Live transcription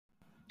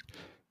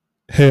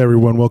Hey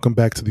everyone, welcome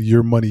back to the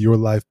Your Money, Your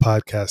Life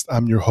podcast.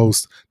 I'm your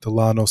host,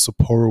 Delano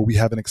Sapporo. We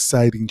have an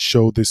exciting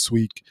show this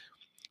week.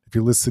 If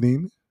you're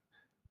listening,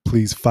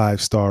 please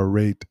 5-star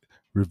rate,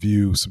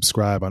 review,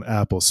 subscribe on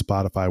Apple,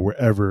 Spotify,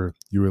 wherever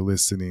you are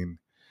listening.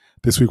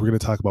 This week we're going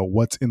to talk about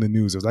what's in the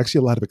news. There's actually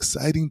a lot of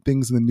exciting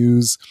things in the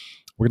news.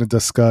 We're going to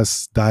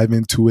discuss, dive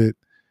into it.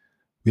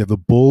 We have the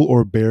bull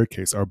or bear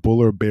case, our bull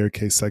or bear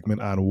case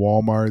segment on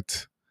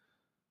Walmart,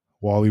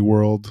 Wally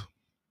World.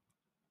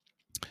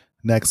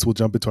 Next, we'll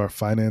jump into our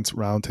finance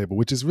roundtable,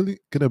 which is really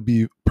going to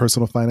be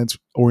personal finance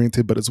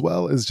oriented, but as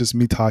well as just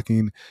me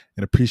talking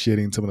and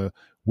appreciating some of the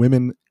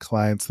women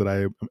clients that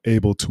I am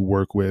able to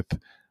work with.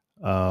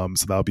 So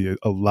that'll be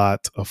a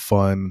lot of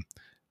fun.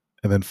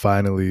 And then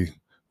finally,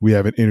 we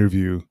have an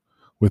interview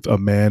with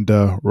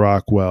Amanda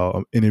Rockwell.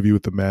 An interview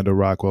with Amanda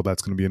Rockwell.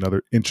 That's going to be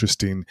another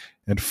interesting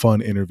and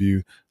fun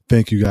interview.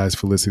 Thank you guys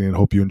for listening and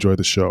hope you enjoy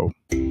the show.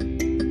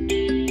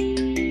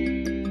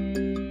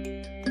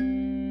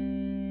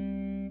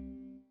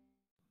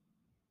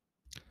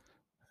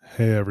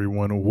 Hey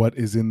everyone, what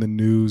is in the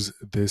news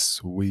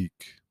this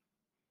week?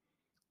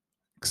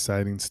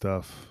 Exciting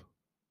stuff.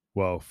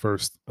 Well,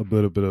 first, a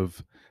little bit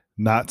of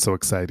not so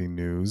exciting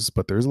news,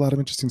 but there's a lot of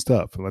interesting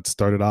stuff. Let's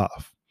start it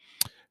off.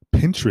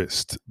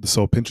 Pinterest.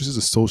 So, Pinterest is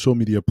a social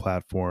media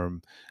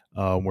platform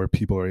where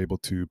people are able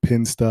to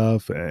pin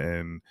stuff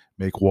and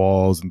make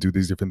walls and do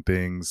these different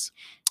things.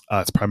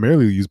 It's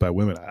primarily used by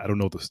women. I don't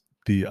know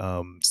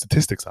the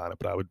statistics on it,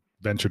 but I would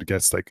venture to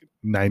guess like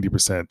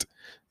 90%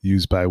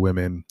 used by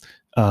women.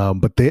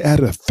 But they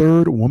added a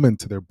third woman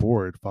to their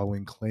board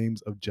following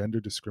claims of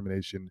gender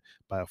discrimination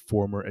by a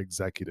former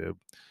executive.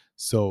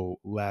 So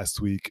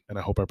last week, and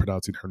I hope I'm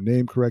pronouncing her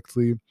name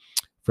correctly,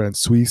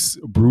 Francoise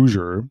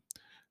Bruger,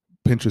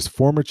 Pinterest's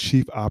former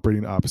chief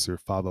operating officer,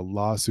 filed a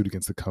lawsuit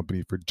against the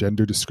company for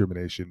gender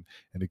discrimination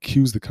and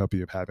accused the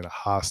company of having a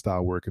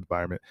hostile work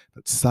environment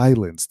that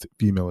silenced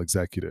female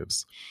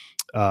executives.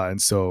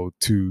 And so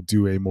to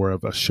do a more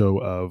of a show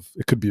of,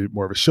 it could be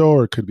more of a show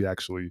or it could be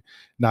actually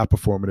not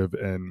performative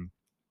and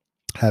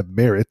have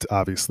merit,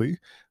 obviously.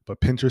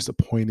 But Pinterest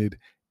appointed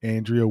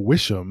Andrea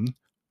Wisham,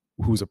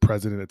 who's a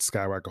president at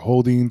Skywalker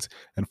Holdings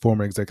and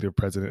former executive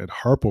president at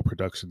Harpo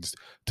Productions,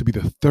 to be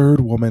the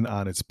third woman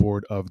on its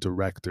board of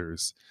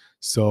directors.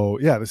 So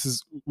yeah, this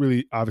is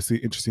really obviously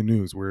interesting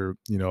news. We're,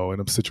 in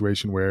a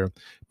situation where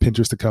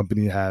Pinterest, the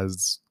company,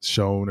 has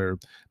shown or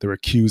they're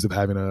accused of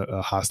having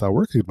a hostile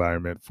work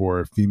environment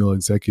for female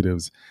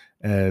executives.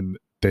 And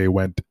they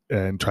went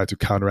and tried to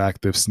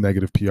counteract this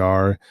negative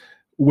PR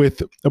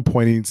with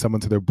appointing someone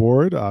to their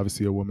board,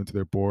 obviously a woman to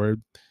their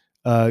board.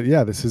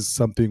 This is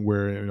something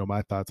where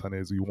my thoughts on it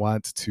is we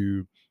want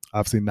to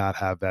obviously not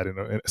have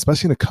that,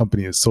 especially in a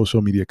company, a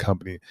social media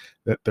company,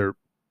 that their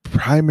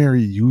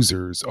primary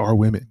users are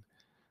women.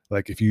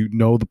 Like if you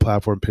know the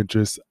platform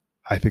Pinterest,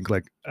 I think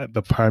like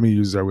the primary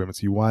users are women.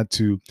 So you want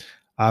to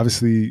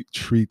obviously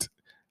treat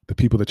the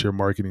people that you're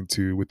marketing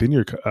to within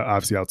your,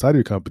 obviously outside of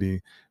your company,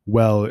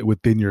 well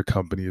within your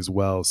company as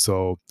well.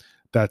 So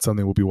that's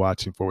something we'll be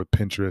watching for with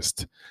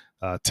Pinterest.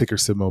 Ticker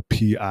symbol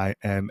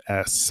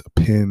PINS,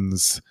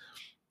 pins.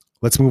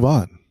 Let's move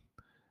on.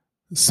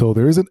 So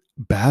there is a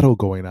battle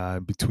going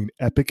on between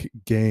Epic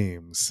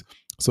Games.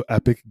 So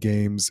Epic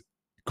Games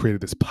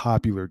created this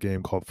popular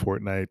game called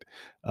Fortnite.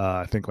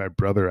 I think my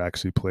brother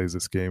actually plays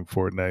this game,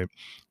 Fortnite.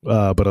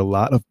 But a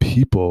lot of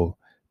people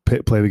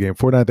play the game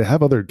Fortnite. They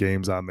have other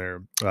games on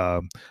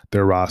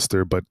their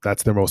roster, but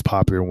that's their most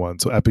popular one.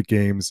 So Epic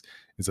Games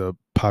is a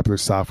popular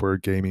software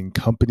gaming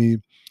company,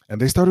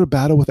 and they started a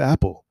battle with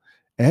Apple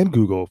and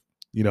Google,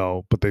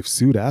 but they've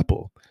sued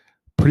Apple.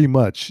 Pretty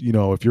much,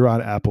 if you're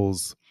on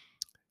Apple's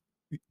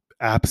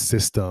app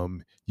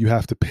system, you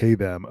have to pay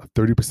them a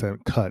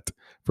 30% cut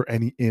for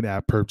any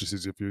in-app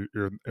purchases if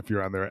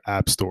you're on their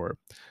app store.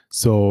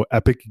 So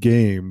Epic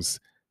Games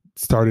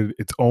started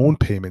its own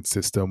payment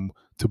system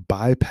to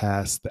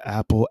bypass the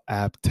Apple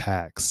app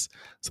tax.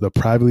 So the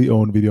privately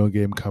owned video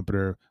game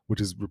company, which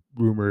is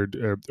rumored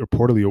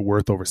reportedly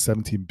worth over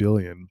 17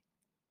 billion,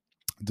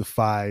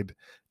 defied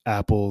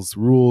Apple's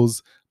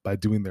rules by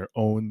doing their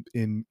own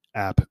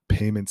in-app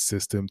payment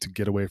system to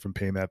get away from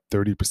paying that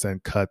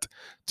 30% cut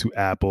to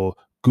Apple.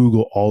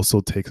 Google also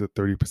takes a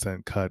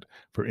 30% cut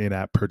for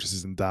in-app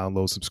purchases and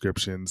download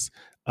subscriptions.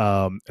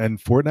 And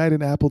Fortnite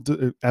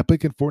and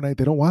Epic and Fortnite,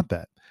 they don't want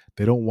that.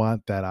 They don't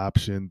want that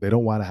option. They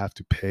don't want to have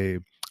to pay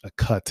a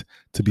cut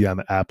to be on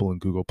the Apple and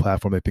Google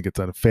platform. They think it's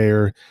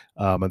unfair.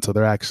 And so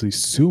they're actually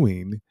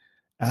suing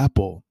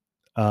Apple.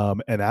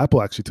 And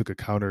Apple actually took a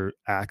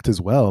counteract as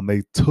well. And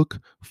they took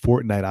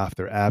Fortnite off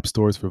their app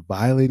stores for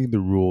violating the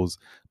rules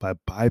by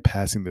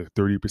bypassing the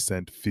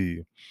 30%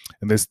 fee.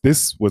 And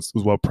this was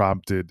what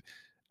prompted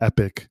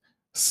Epic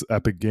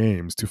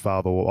Games to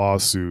file the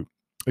lawsuit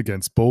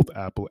against both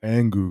Apple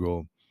and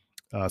Google.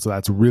 So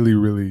that's really,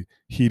 really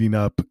heating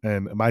up.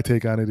 And my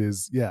take on it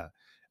is,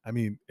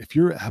 if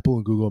you're Apple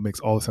and Google, it makes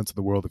all the sense in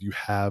the world if you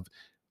have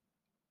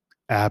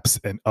apps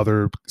and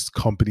other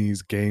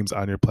companies games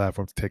on your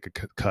platform to take a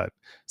cut.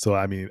 So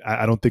I mean,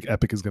 I don't think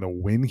Epic is going to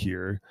win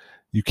here.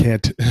 You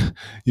can't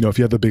if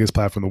you have the biggest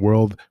platform in the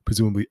world,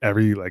 presumably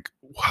every like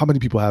how many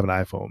people have an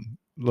iPhone,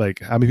 like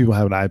how many people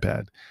have an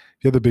iPad?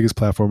 If you have the biggest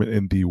platform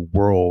in the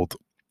world,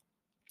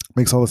 it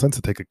makes all the sense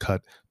to take a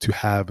cut to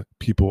have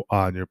people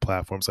on your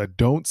platform. So I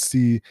don't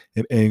see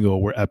an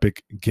angle where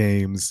Epic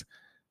Games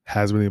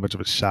has really much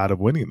of a shot of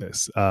winning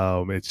this.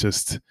 It's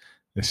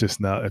just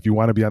not. If you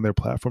want to be on their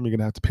platform, you're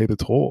gonna have to pay the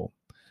toll,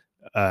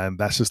 and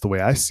that's just the way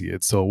I see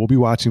it. So we'll be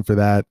watching for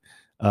that.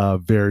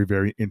 Very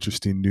very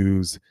interesting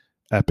news.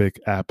 Epic,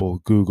 Apple,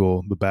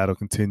 Google. The battle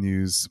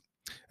continues.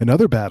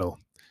 Another battle.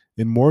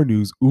 In more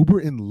news, Uber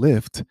and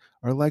Lyft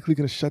are likely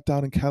going to shut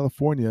down in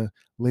California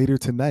later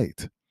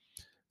tonight.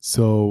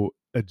 So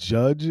a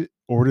judge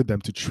ordered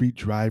them to treat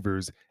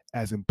drivers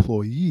as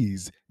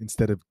employees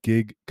instead of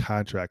gig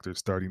contractors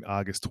starting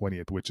August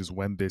 20th, which is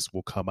when this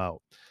will come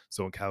out.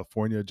 So in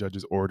California, a judge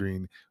is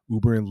ordering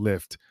Uber and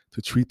Lyft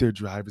to treat their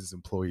drivers as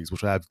employees,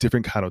 which will have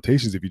different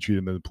connotations. If you treat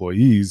them as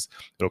employees,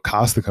 it'll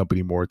cost the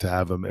company more to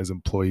have them as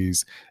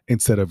employees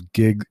instead of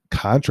gig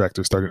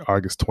contractors starting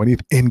August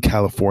 20th in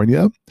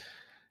California.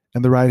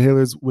 And the ride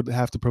hailers would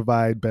have to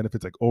provide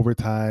benefits like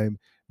overtime,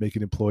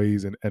 making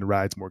employees and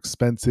rides more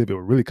expensive. It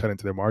would really cut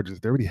into their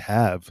margins. They already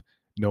have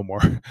no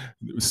more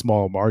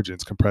small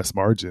margins, compressed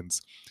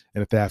margins.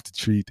 And if they have to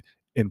treat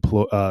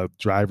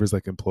drivers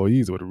like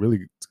employees, it would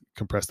really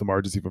compress the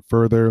margins even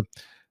further.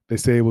 They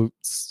say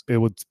it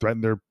would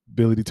threaten their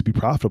ability to be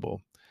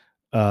profitable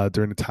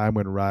during a time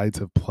when rides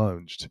have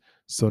plunged.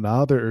 So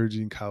now they're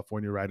urging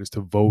California riders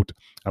to vote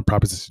on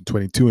Proposition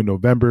 22 in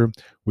November,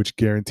 which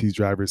guarantees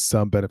drivers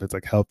some benefits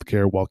like health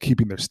care while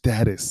keeping their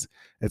status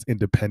as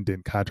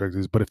independent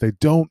contractors. But if they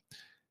don't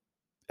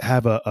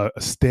have a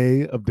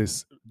stay of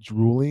this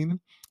ruling,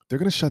 they're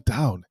going to shut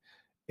down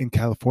in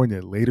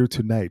California later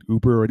tonight.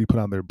 Uber already put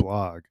on their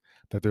blog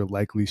that they're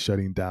likely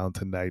shutting down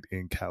tonight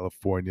in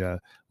California.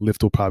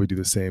 Lyft will probably do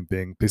the same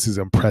thing. This is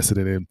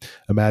unprecedented.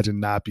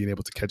 Imagine not being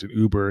able to catch an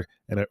Uber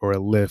or a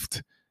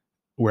Lyft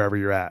wherever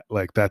you're at.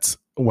 Like that's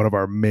one of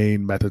our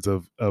main methods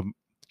of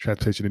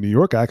transportation in New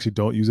York. I actually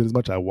don't use it as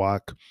much. I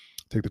walk,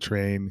 take the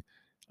train.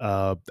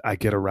 I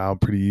get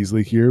around pretty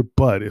easily here.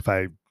 But if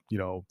I,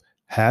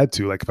 had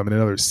to, like if I'm in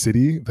another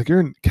city, like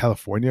you're in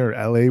California or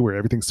LA where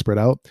everything's spread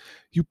out,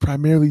 you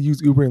primarily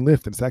use Uber and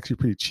Lyft, and it's actually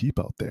pretty cheap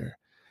out there.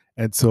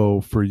 And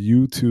so for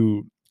you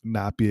to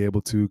not be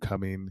able to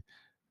coming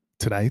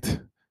tonight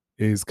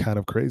is kind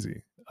of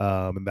crazy.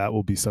 And that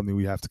will be something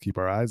we have to keep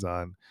our eyes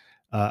on.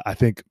 I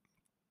think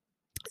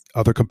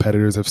other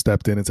competitors have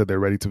stepped in and said they're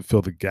ready to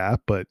fill the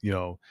gap, but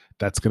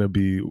that's going to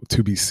be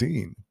to be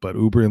seen. But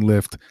Uber and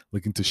Lyft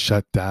looking to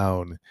shut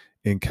down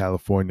in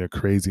California.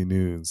 Crazy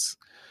news.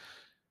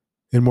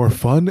 In more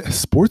fun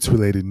sports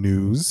related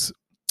news,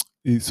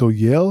 so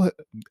Yale,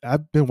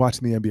 I've been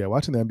watching the NBA,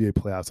 watching the NBA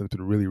playoffs, and it's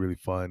been really, really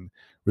fun,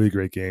 really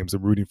great games.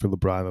 I'm rooting for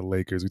LeBron and the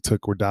Lakers.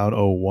 We're down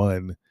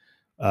 0-1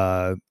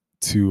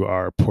 to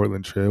our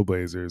Portland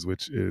Trailblazers,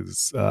 which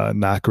is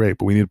not great,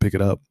 but we need to pick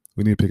it up.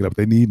 We need to pick it up.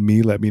 They need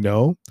me. Let me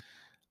know.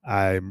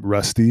 I'm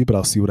rusty, but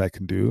I'll see what I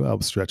can do.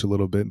 I'll stretch a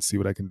little bit and see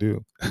what I can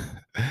do.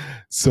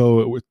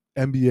 So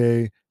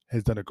NBA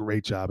has done a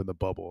great job in the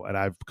bubble, and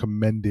I've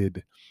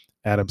commended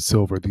Adam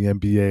Silver, the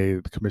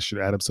NBA, the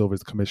commissioner. Adam Silver is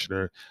the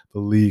commissioner,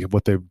 the league, of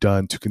what they've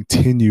done to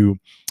continue,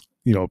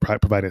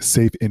 provide a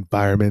safe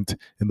environment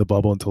in the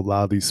bubble and to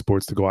allow these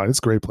sports to go on. It's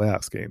great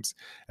playoffs games,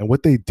 and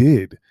what they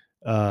did,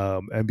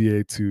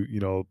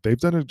 NBA they've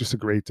done just a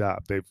great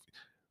job. They've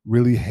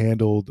really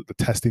handled the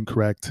testing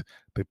correct.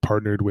 They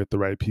partnered with the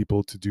right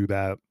people to do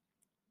that.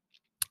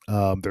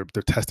 They're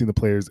testing the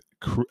players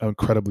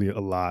incredibly a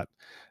lot.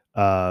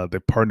 They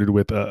partnered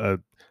with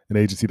an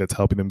agency that's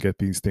helping them get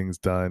these things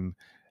done,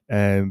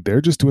 and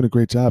they're just doing a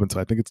great job. And so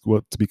I think it's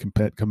what to be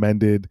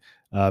commended.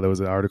 There was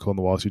an article in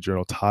the Wall Street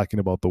Journal talking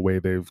about the way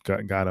they've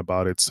gotten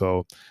about it.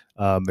 So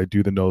they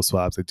do the nose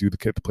swabs, they do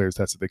the players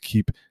tested, they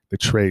keep the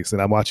trace.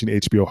 And I'm watching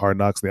HBO Hard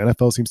Knocks. The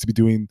NFL seems to be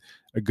doing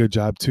a good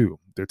job too.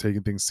 They're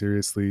taking things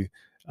seriously.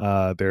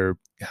 They're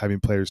having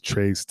players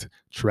traced,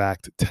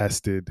 tracked,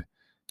 tested,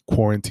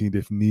 quarantined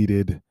if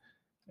needed.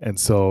 And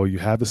so you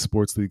have the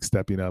sports league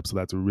stepping up. So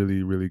that's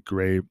really, really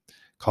great.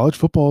 College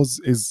football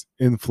is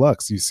in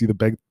flux. You see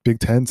the Big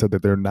Ten said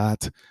that they're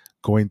not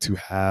going to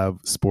have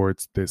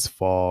sports this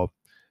fall.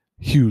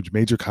 Huge,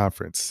 major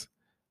conference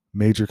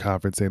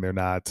saying they're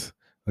not.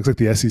 Looks like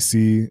the SEC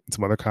and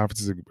some other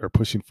conferences are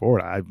pushing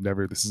forward.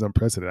 This is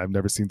unprecedented. I've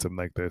never seen something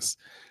like this.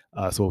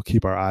 So we'll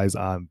keep our eyes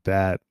on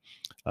that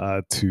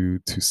to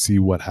see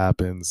what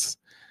happens.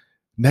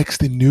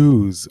 Next in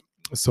news.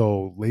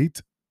 So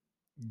late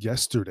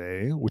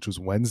yesterday, which was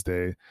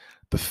Wednesday,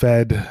 the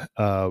Fed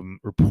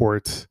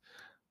report,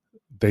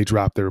 they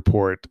dropped their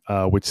report,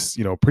 which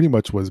pretty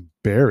much was a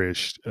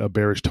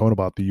bearish tone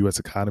about the U.S.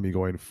 economy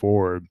going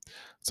forward.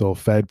 So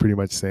Fed pretty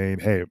much saying,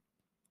 hey,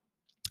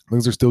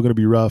 things are still going to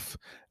be rough,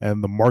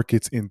 and the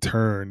markets in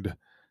turn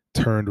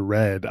turned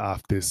red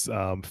off this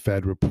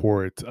Fed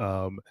report.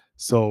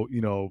 So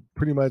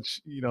pretty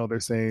much they're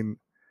saying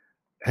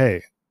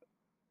hey,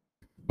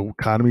 the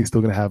economy is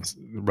still going to have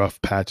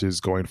rough patches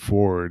going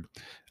forward.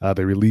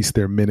 They released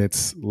their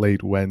minutes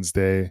late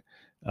Wednesday,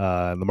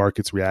 and the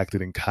markets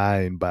reacted in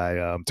kind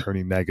by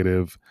turning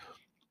negative.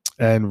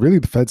 And really,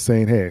 the Fed's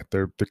saying, hey,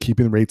 they're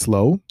keeping rates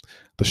low.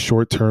 The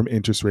short term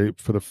interest rate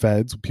for the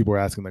Feds, people are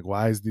asking, like,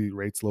 why is the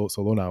rates low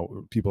so low now?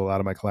 People, a lot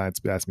of my clients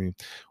ask me,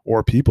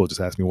 or people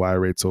just ask me, why are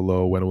rates so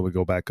low? When will it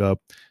go back up?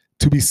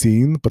 To be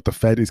seen, but the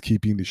Fed is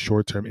keeping the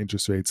short term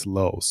interest rates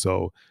low.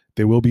 So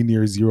they will be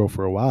near zero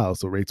for a while.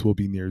 So rates will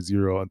be near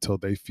zero until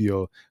they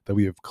feel that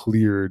we have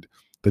cleared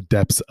the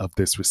depths of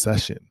this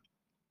recession.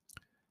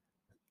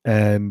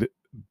 And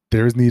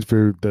there's need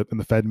for in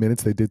the Fed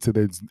minutes, they did say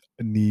there's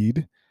a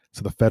need.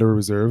 So the Federal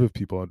Reserve, if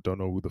people don't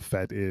know who the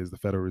Fed is, the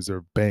Federal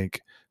Reserve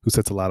Bank, who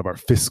sets a lot of our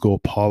fiscal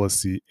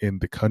policy in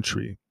the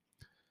country.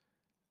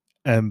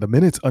 And the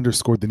minutes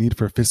underscored the need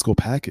for a fiscal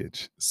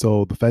package.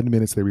 So the Fed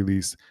minutes they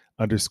released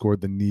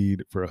underscored the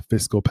need for a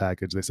fiscal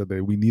package. They said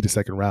that we need a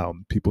second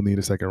round. People need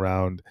a second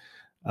round.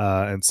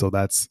 And so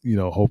that's,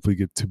 hopefully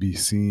get to be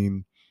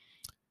seen.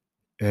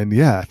 And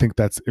yeah, I think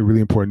that's a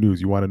really important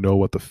news. You want to know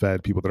what the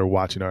Fed, people that are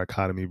watching our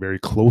economy very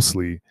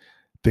closely,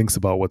 thinks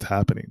about what's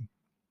happening.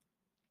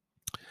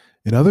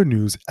 In other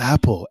news,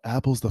 Apple's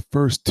the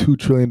first $2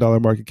 trillion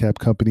market cap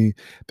company.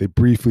 They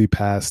briefly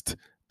passed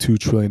 $2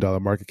 trillion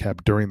market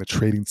cap during the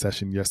trading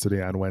session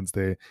yesterday on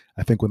Wednesday.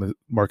 I think when the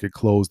market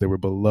closed, they were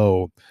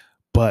below,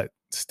 but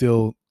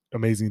still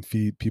amazing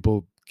feat.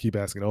 People keep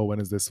asking, oh,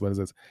 when is this? When is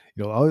this?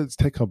 All these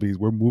tech companies,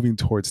 we're moving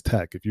towards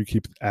tech. If you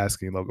keep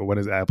asking, like, when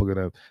is Apple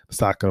the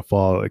stock gonna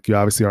fall? Like, you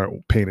obviously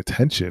aren't paying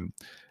attention.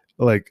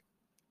 Like,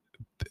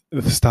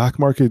 the stock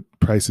market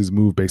prices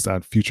move based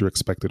on future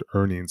expected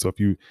earnings. So if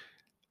you,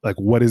 like,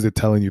 what is it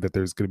telling you that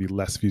there's going to be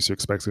less future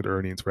expected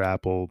earnings for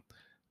Apple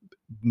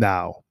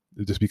now,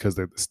 just because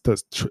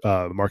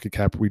the market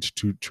cap reached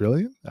 2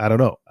 trillion? I don't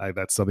know.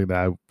 That's something that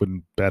I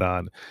wouldn't bet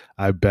on.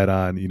 I bet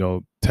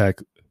on, tech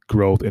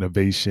growth,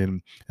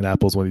 innovation, and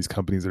Apple's one of these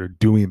companies that are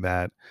doing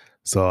that.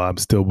 So I'm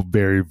still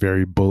very,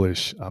 very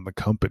bullish on the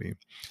company.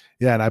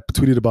 Yeah, and I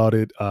tweeted about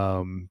it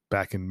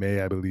back in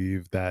May, I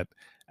believe, that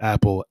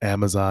Apple,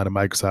 Amazon, and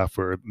Microsoft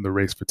were in the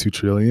race for 2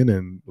 trillion,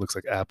 and looks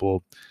like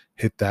Apple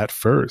hit that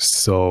first.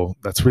 So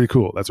that's pretty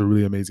cool. That's a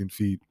really amazing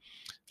feat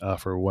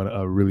for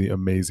a really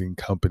amazing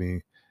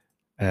company.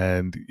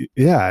 And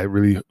yeah, I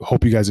really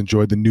hope you guys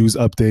enjoyed the news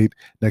update.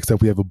 Next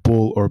up, we have a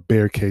bull or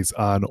bear case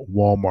on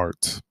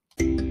Walmart.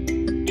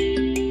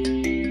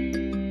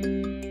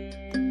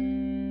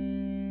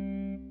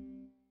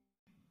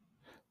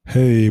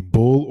 Hey,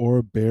 bull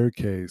or bear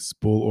case,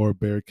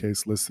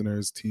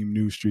 listeners, Team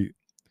New Street.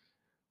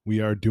 We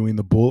are doing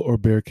the bull or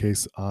bear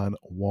case on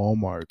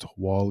Walmart,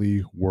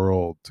 Wally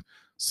World.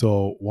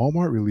 So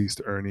Walmart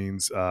released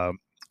earnings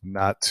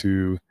not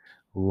too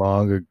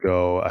long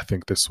ago. I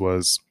think this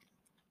was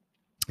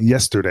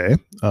yesterday,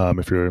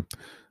 if you're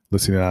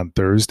listening on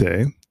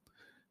Thursday.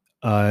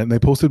 And they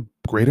posted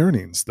great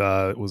earnings.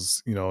 It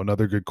was,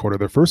 another good quarter.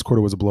 Their first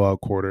quarter was a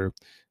blowout quarter,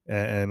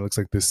 and it looks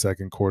like this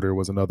second quarter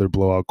was another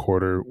blowout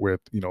quarter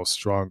with,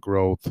 strong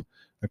growth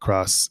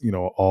across,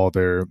 all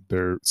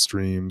their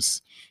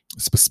streams,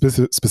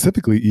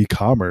 specifically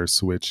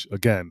e-commerce, which,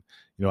 again,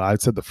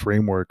 I'd said the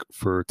framework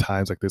for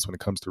times like this when it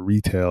comes to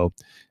retail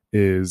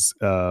is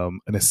an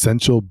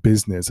essential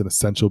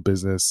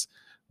business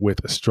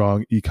with a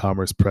strong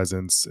e-commerce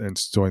presence and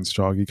showing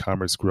strong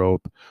e-commerce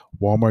growth.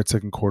 Walmart's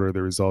second quarter,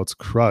 the results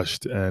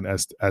crushed and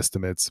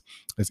estimates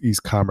as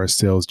e-commerce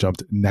sales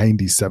jumped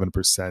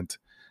 97%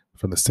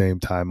 from the same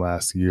time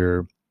last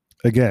year.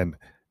 Again,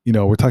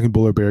 we're talking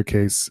bull or bear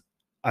case.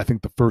 I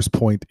think the first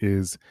point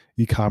is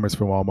e-commerce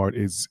for Walmart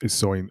is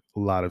showing a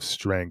lot of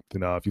strength.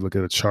 If you look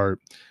at a chart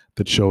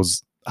that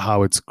shows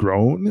how it's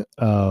grown,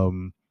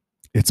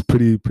 it's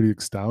pretty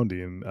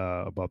astounding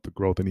about the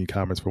growth in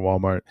e-commerce for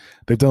Walmart.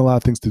 They've done a lot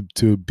of things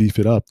to beef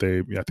it up.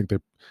 I think they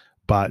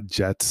bought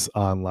Jets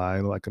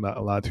online like not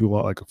a lot too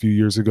long, like a few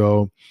years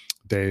ago.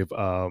 They've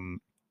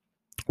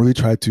really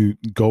tried to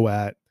go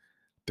at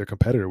their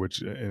competitor,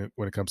 which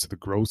when it comes to the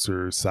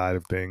grocer side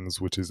of things,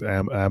 which is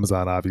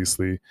Amazon,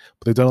 obviously,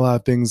 but they've done a lot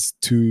of things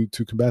to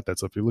combat that.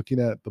 So if you're looking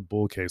at the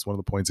bull case, one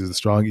of the points is the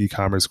strong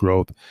e-commerce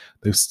growth.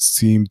 They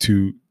seem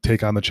to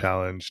take on the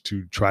challenge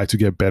to try to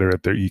get better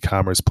at their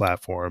e-commerce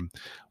platform,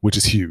 which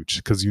is huge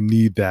because you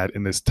need that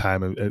in this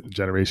time of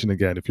generation.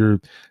 Again, if you're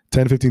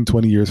 10, 15,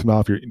 20 years from now,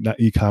 if your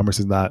e-commerce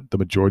is not the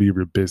majority of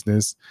your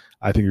business,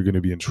 I think you're going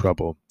to be in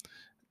trouble.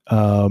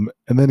 And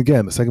then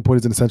again, the second point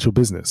is an essential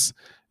business.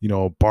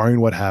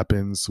 Barring what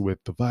happens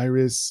with the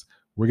virus,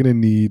 we're going to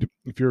need,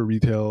 if you're a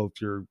retail,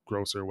 if you're a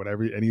grocer,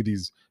 whatever, any of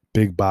these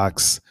big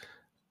box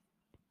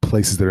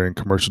places that are in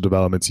commercial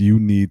developments, you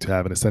need to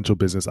have an essential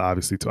business,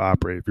 obviously, to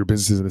operate. If your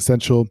business isn't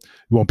essential,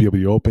 you won't be able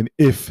to open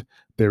if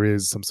there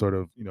is some sort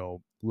of,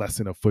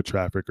 lesson of foot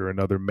traffic or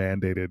another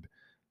mandated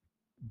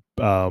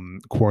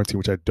quarantine,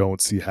 which I don't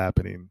see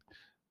happening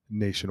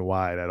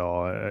nationwide at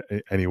all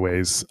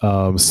anyways.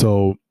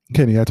 So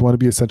again, you have to want to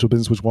be essential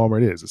business, which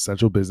Walmart is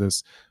essential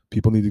business.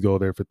 People need to go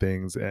there for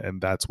things, and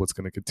that's what's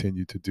going to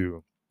continue to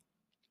do.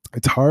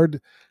 It's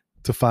hard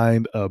to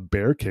find a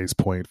bear case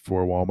point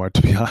for Walmart,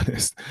 to be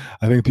honest.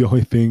 I think the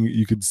only thing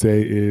you could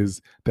say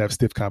is they have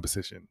stiff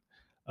competition.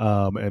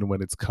 And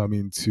when it's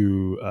coming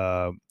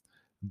to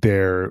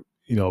their,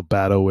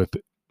 battle with,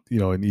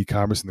 in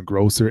e-commerce in the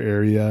grocer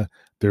area,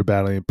 they're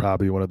battling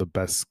probably one of the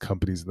best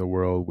companies in the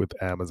world with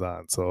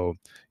Amazon. So,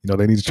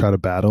 they need to try to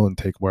battle and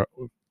take more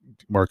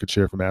market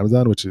share from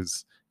Amazon, which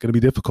is going to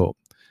be difficult.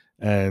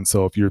 And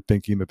so if you're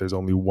thinking that there's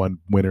only one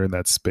winner in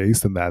that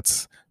space, then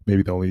that's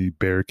maybe the only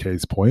bear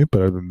case point.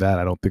 But other than that,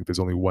 I don't think there's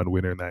only one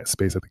winner in that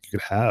space. I think you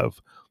could have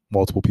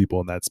multiple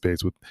people in that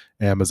space with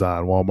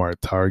Amazon, Walmart,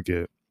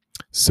 Target.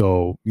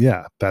 So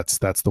yeah, that's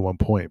the one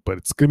point. But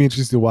it's gonna be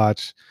interesting to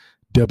watch.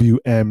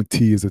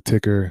 WMT is a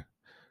ticker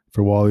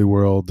for Wally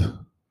World,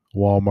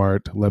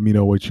 Walmart. Let me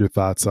know what your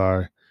thoughts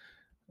are.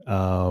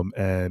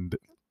 And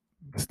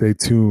stay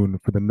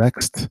tuned for the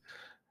next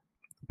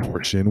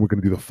portion. We're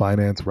going to do the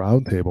finance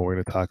roundtable. We're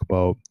going to talk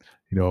about,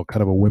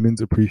 kind of a Women's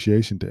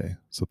Appreciation Day.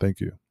 So thank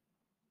you.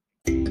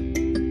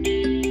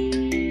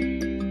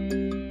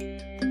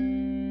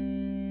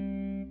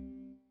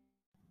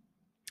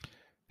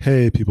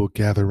 Hey, people,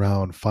 gather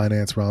around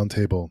finance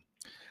roundtable.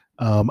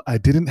 I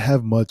didn't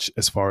have much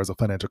as far as a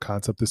financial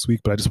concept this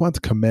week, but I just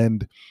wanted to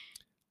commend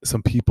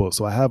some people.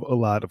 So I have a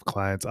lot of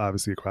clients,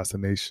 obviously, across the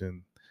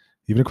nation,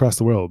 even across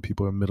the world,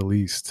 people in the Middle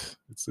East.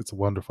 It's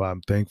wonderful.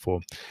 I'm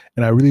thankful.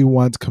 And I really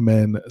want to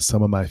commend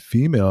some of my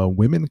female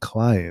women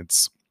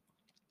clients.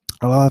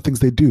 A lot of things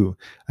they do.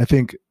 I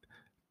think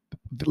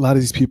a lot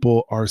of these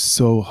people are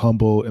so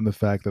humble in the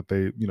fact that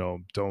they,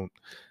 don't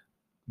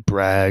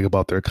brag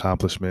about their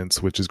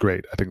accomplishments, which is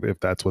great. I think if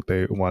that's what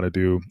they want to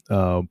do.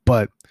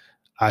 But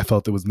I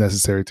felt it was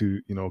necessary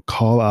to,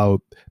 call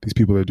out these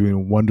people that are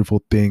doing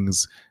wonderful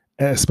things,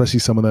 especially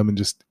some of them and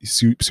just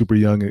super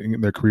young in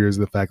their careers.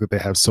 The fact that they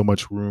have so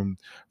much room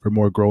for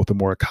more growth and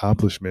more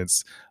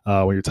accomplishments.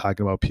 When you're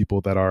talking about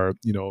people that are,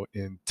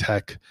 in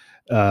tech,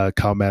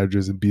 account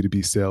managers in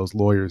B2B sales,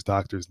 lawyers,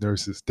 doctors,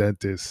 nurses,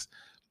 dentists,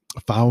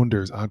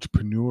 founders,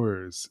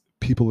 entrepreneurs,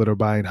 people that are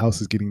buying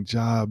houses, getting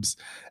jobs.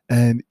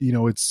 And,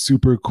 it's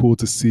super cool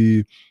to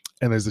see.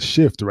 And there's a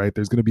shift, right?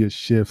 There's going to be a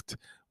shift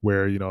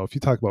where, if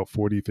you talk about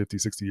 40, 50,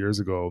 60 years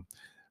ago,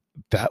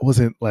 that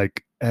wasn't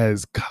like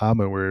as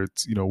common where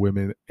it's,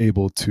 women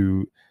able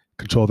to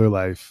control their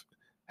life,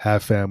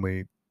 have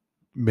family,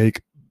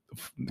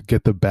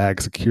 get the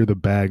bag, secure the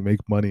bag, make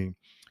money,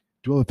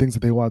 do all the things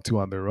that they want to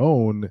on their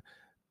own.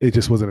 It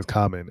just wasn't as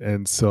common.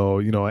 And so,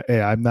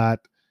 hey, I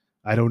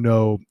don't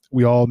know.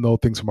 We all know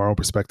things from our own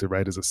perspective,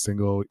 right? As a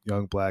single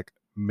young Black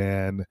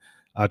man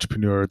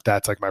entrepreneur,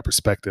 that's like my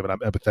perspective. And I'm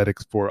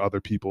empathetic for other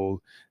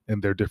people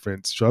and their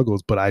different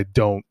struggles, but I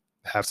don't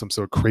have some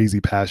sort of crazy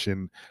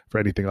passion for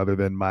anything other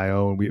than my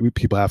own. We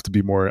people have to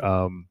be more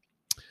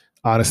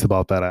honest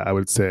about that. I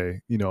would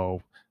say,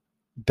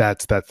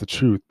 that's the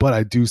truth. But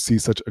I do see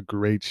such a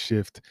great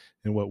shift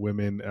in what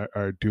women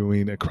are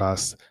doing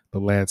across the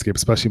landscape,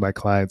 especially my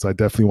clients. So I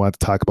definitely want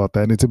to talk about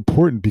that. And it's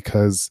important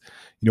because,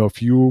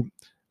 if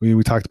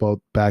we talked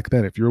about back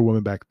then, if you're a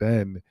woman back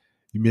then,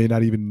 you may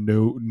not even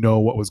know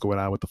what was going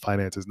on with the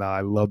finances. Now, I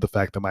love the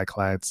fact that my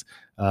clients,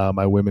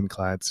 my women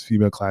clients,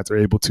 female clients, are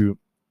able to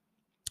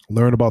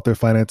learn about their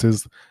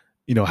finances,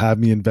 have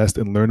me invest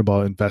and learn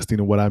about investing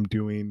in what I'm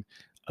doing,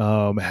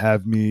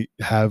 have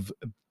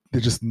they're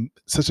just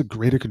such a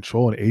greater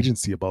control and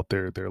agency about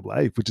their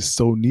life, which is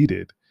so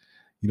needed.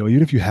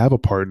 Even if you have a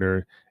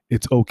partner,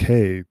 it's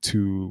okay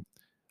to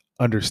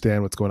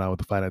understand what's going on with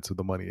the finance of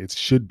the money. It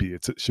should be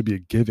a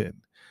given.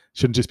 It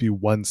shouldn't just be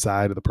one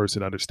side of the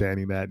person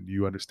understanding that and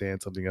you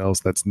understand something else.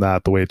 That's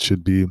not the way it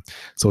should be.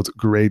 So it's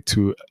great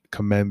to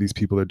commend these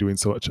people that are doing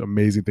such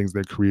amazing things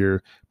in their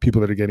career,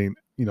 people that are getting,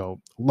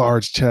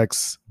 large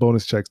checks,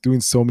 bonus checks,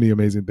 doing so many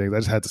amazing things. I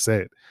just had to say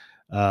it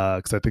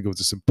because I think it was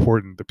just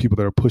important. The people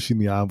that are pushing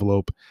the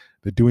envelope,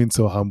 they're doing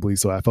so humbly.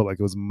 So I felt like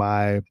it was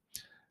my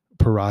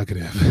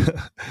prerogative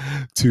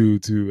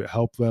to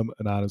help them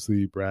and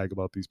honestly brag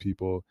about these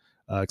people,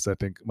 because I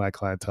think my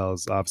clientele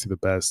is obviously the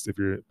best. If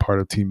you're part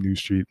of Team New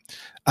Street,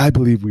 I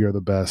believe we are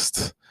the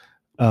best.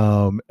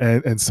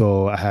 And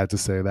so I had to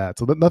say that.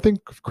 So nothing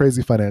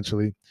crazy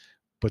financially,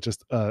 but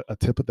just a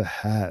tip of the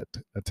hat,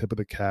 a tip of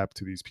the cap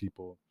to these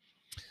people.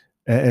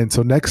 And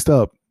so next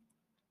up,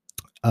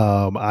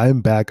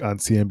 I'm back on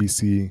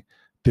CNBC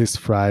this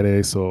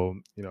Friday. So,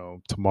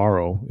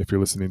 tomorrow, if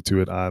you're listening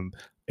to it on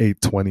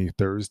 8/20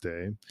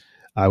 Thursday,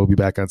 I will be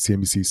back on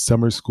CNBC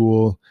Summer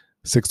School,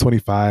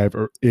 6:25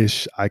 or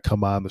ish. I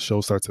come on. The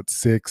show starts at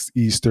 6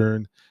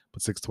 Eastern,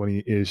 but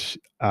 6:20 ish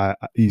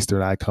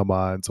Eastern, I come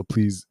on. So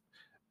please,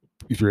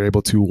 if you're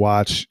able to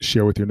watch,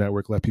 share with your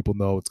network, let people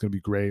know. It's going to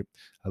be great.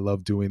 I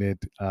love doing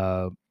it.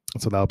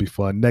 So that'll be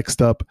fun.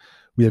 Next up,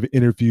 we have an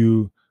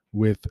interview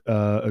with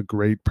a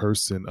great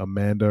person,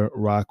 Amanda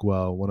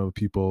Rockwell, one of the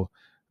people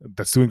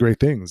that's doing great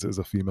things as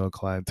a female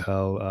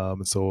clientele.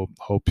 And so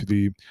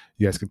hopefully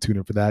you guys can tune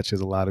in for that. She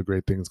has a lot of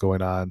great things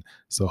going on.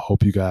 So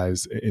hope you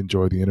guys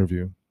enjoy the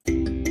interview.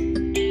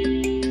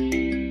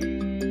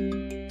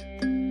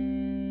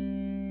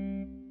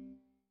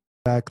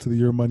 Back to the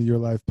Your Money, Your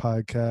Life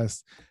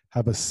podcast.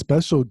 have a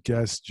special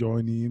guest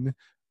joining,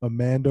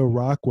 Amanda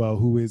Rockwell,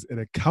 who is an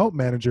account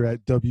manager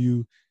at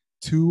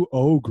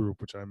W2O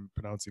Group, which I'm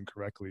pronouncing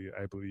correctly,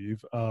 I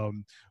believe.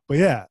 But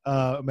yeah,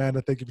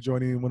 Amanda, thank you for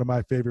joining. One of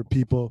my favorite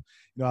people.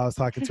 I was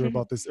talking to her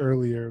about this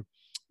earlier.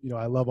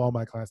 I love all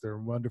my clients. They're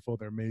wonderful.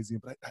 They're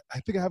amazing. But I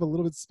think I have a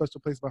little bit special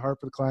place in my heart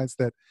for the clients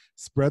that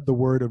spread the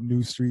word of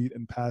New Street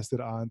and passed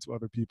it on to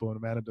other people. And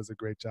Amanda does a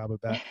great job of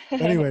that.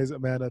 But anyways,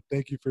 Amanda,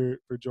 thank you for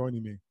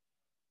joining me.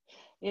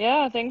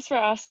 Yeah, thanks for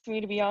asking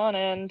me to be on.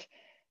 And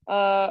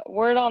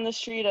word on the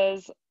street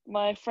is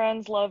my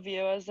friends love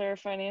you as their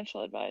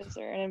financial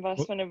advisor and Well,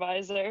 investment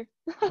advisor.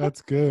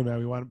 that's good, man.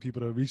 We want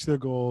people to reach their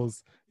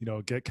goals,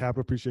 get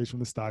capital appreciation from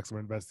the stocks we're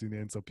investing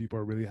in. So people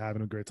are really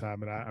having a great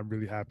time. And I'm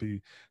really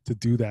happy to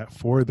do that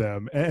for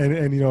them.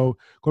 And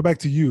going back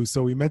to you.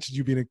 So we mentioned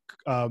you being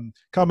a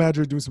account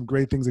manager, doing some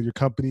great things at your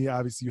company.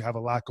 Obviously, you have a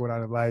lot going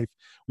on in life.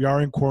 We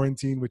are in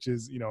quarantine, which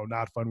is,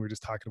 not fun. We were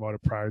just talking about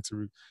it prior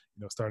to,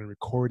 starting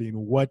recording.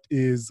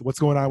 What's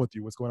going on with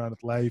you? What's going on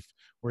with life?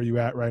 Where are you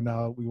at right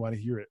now? We want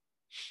to hear it.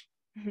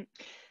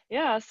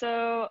 Yeah,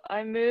 so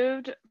I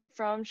moved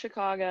from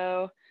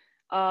Chicago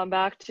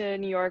back to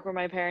New York where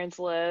my parents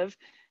live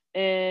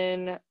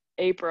in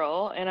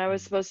April, and I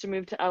was supposed to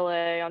move to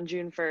LA on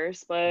June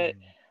 1st, but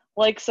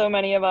like so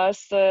many of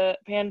us, the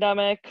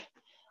pandemic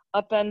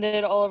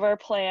upended all of our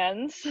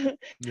plans. So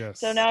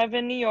Yes. now I'm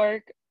in New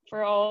York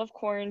for all of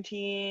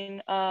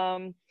quarantine.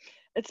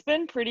 It's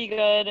been pretty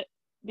good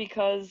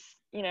because,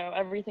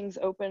 everything's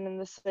open in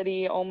the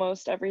city,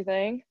 almost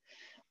everything.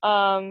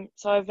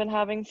 So I've been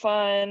having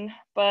fun,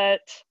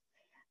 but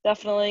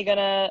definitely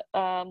gonna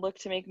look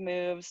to make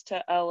moves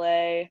to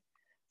LA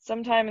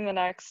sometime in the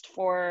next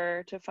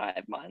 4 to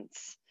 5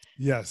 months.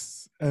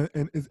 Yes,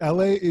 and is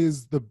LA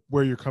is the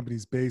where your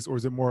company's based, or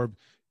is it more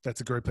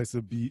that's a great place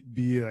to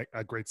be like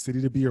a great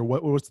city to be, or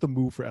what's the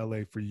move for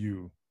LA for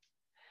you?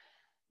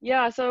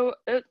 Yeah, so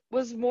it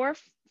was more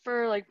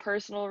for like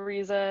personal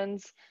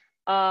reasons.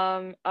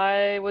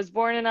 I was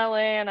born in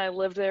LA and I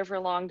lived there for a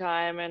long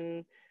time,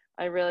 and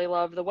I really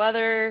love the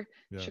weather.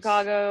 Yes.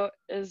 Chicago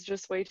is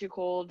just way too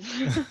cold.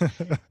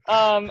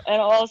 And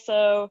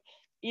also,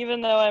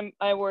 even though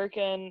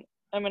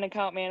I'm an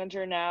account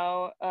manager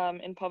now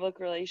in public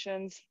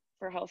relations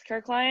for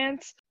healthcare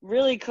clients,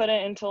 really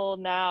couldn't until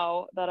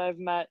now that I've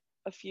met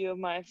a few of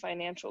my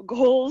financial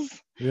goals.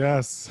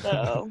 Yes.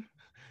 So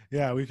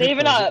Yeah, we've hit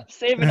those.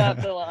 saving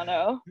up,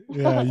 Delano.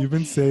 Yeah, you've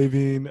been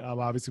saving.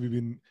 Obviously, we've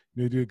been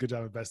you do a good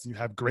job investing. You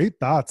have great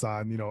thoughts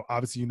on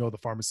obviously the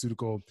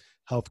pharmaceutical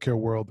healthcare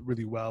world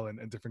really well,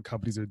 and different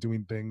companies are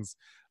doing things.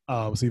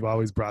 So you've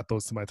always brought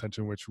those to my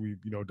attention, which we've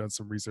done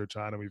some research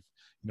on, and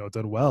we've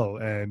done well.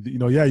 And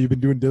yeah, you've been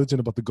doing diligent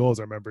about the goals.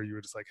 I remember you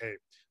were just like, hey,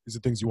 these are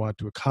things you want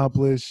to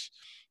accomplish,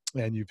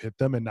 and you've hit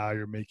them, and now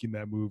you're making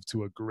that move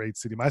to a great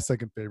city, my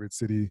second favorite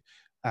city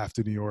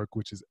after New York,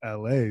 which is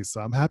LA. So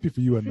I'm happy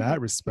for you in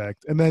that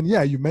respect. And then,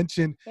 yeah, you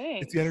mentioned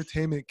it's the Thanks.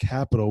 entertainment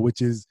capital,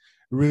 which is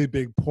a really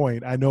big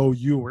point. I know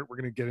we're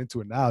going to get into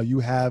it now. You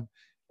have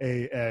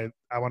I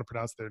want to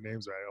pronounce their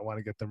names right. I want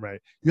to get them right.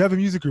 You have a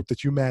music group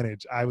that you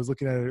manage. I was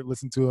looking at it,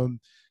 listened to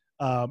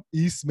them.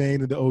 East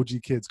Main and the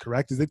OG Kids,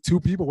 correct? Is it two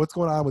people? What's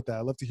going on with that?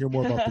 I'd love to hear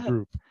more about the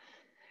group.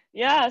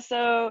 Yeah,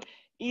 so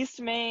East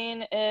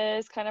Main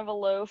is kind of a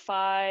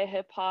lo-fi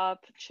hip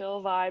hop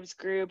chill vibes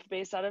group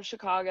based out of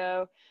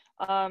Chicago.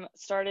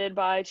 Started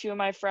by two of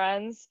my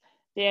friends,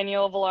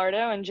 Daniel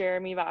Velardo and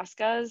Jeremy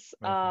Vasquez.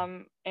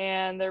 Okay.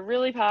 And they're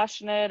really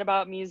passionate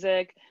about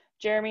music.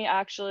 Jeremy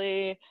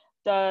actually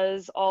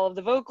does all of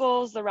the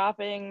vocals, the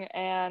rapping,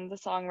 and the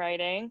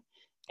songwriting.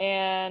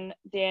 And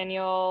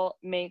Daniel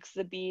makes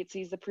the beats.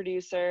 He's the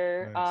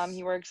producer. Nice.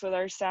 He works with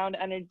our sound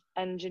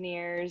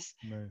engineers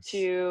Nice.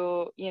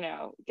 to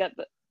get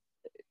the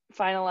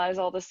finalize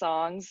all the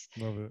songs.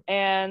 Love it.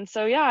 And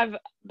so yeah, I've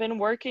been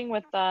working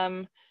with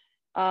them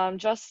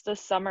just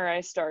this summer.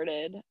 I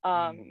started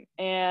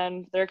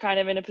and they're kind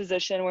of in a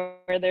position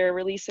where they're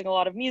releasing a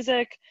lot of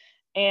music,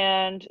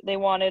 and they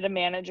wanted a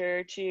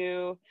manager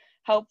to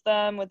help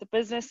them with the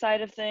business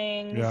side of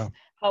things, Yeah.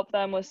 help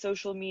them with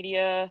social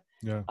media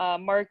Yeah.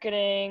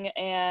 marketing,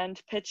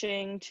 and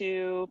pitching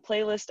to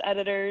playlist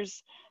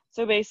editors.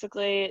 So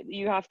basically,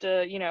 you have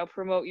to,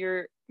 promote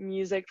your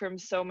music from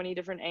so many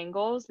different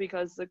angles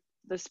because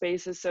the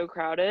space is so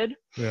crowded.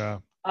 Yeah.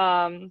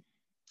 Um,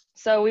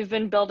 so we've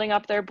been building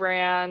up their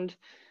brand.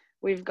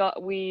 We've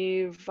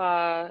given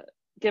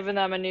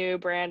them a new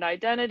brand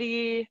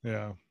identity,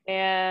 Yeah.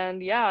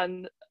 and yeah,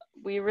 and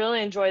we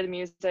really enjoy the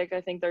music.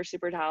 I think they're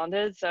super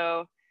talented.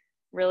 So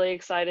really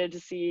excited to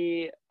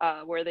see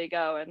where they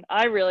go, and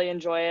I really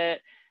enjoy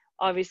it.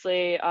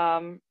 Obviously,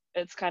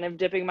 it's kind of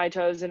dipping my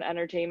toes in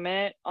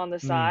entertainment on the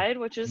Mm. side,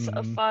 which is a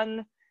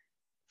Mm-hmm.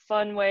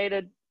 fun way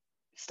to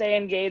stay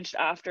engaged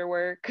after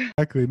work.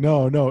 Exactly.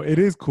 No, no, it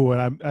is cool,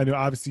 and I know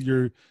obviously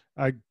you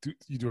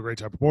do a great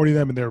job promoting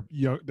them, and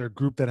they're a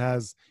group that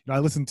has I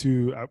listened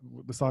to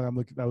the song I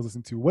was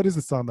listening to. What is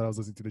the song that I was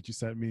listening to that you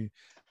sent me?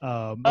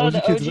 Oh, OG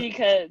the Kids. OG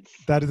kids.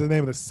 That is the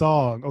name of the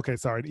song. Okay,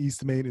 sorry. And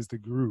East Main is the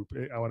group.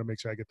 I want to make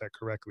sure I get that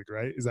correctly.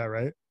 Right? Is that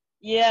right?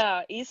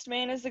 Yeah, East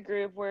Main is the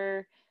group.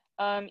 We're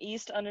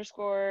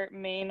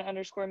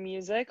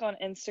East_Main_music on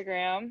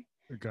Instagram.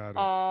 Got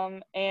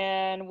it.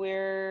 And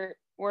we're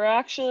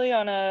actually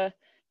on a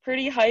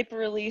pretty hype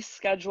release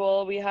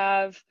schedule. We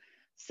have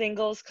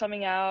singles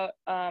coming out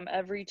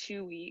every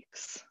 2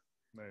 weeks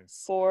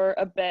Nice. for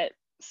a bit.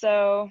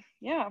 So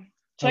yeah, I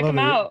check love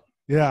them it. out.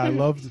 Yeah,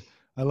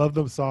 I love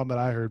the song that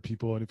I heard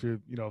people. And if you're,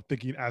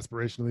 thinking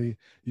aspirationally,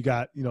 you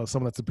got,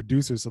 someone that's a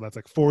producer, so that's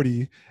like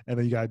 40, and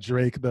then you got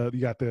Drake, you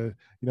got the,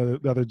 the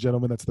other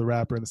gentleman that's the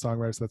rapper and the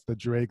songwriter, so that's the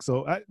Drake.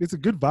 So it's a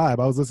good vibe.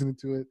 I was listening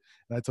to it,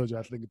 and I told you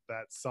I think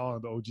that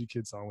song, the OG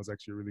Kid song, was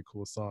actually a really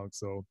cool song.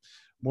 So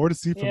more to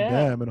see from Yeah,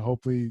 them, and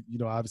hopefully,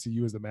 obviously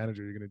you as the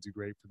manager, you're going to do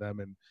great for them,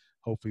 and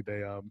hopefully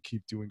they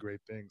keep doing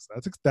great things.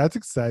 That's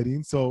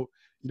exciting. So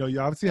you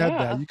obviously had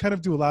that. yeah. You kind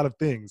of do a lot of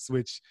things,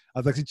 which I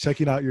was actually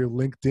checking out your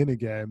LinkedIn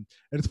again.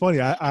 And it's funny,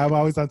 I'm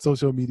always on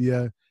social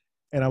media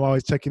and I'm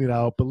always checking it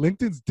out. But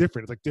LinkedIn's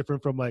different. It's like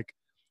different from like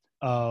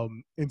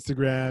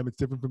Instagram. It's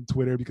different from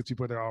Twitter because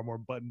people there are more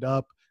buttoned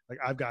up. Like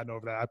I've gotten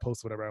over that. I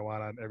post whatever I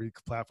want on every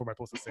platform. I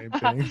post the same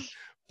thing.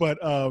 But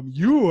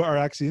you are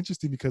actually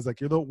interesting because like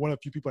you're the one of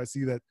the few people I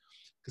see that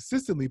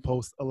consistently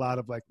post a lot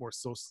of like more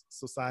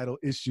societal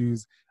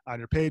issues on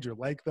your page or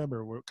like them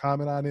or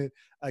comment on it.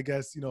 I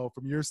guess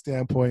from your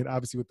standpoint,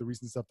 obviously with the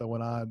recent stuff that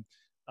went on,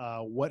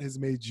 what has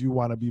made you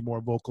want to be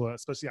more vocal,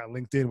 especially on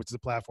LinkedIn, which is a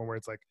platform where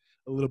it's like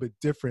a little bit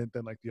different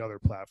than like the other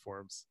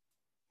platforms?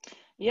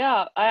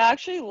 Yeah, I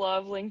actually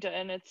love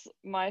LinkedIn. It's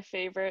my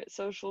favorite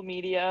social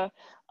media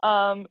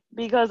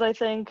because I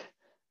think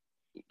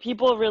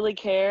people really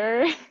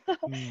care.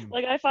 Mm,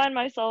 Like I find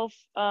myself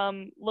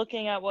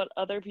looking at what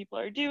other people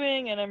are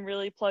doing and I'm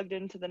really plugged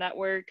into the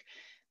network.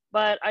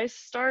 But I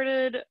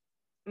started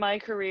my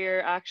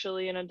career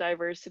actually in a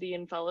diversity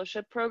and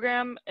fellowship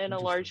program in a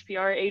interesting. large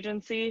PR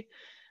agency.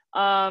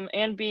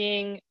 And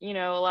being,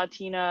 a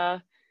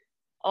Latina,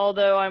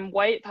 although I'm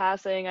white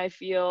passing, I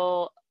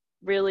feel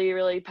really,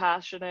 really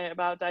passionate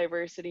about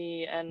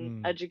diversity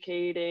and Mm,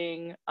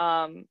 educating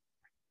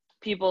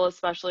people,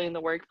 especially in the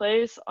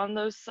workplace, on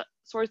those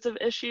sorts of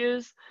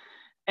issues.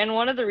 And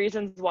one of the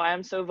reasons why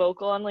I'm so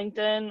vocal on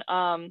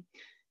LinkedIn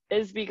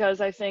is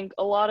because I think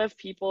a lot of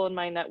people in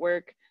my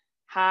network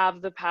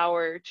have the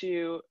power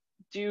to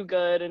do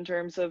good in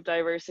terms of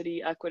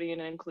diversity, equity,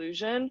 and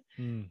inclusion.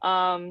 mm,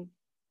 Um,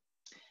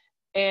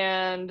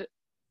 and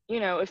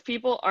if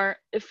people are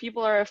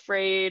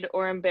afraid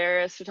or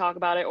embarrassed to talk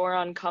about it or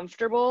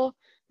uncomfortable,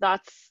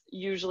 that's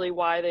usually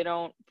why they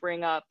don't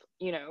bring up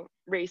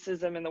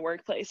racism in the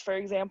workplace, for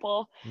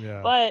example.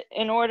 yeah. But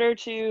in order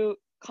to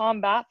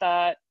combat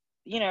that,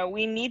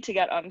 we need to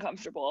get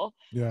uncomfortable.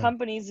 Yeah.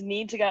 Companies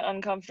need to get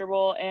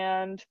uncomfortable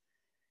and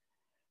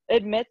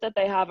admit that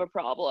they have a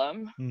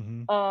problem.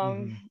 Mm-hmm. um,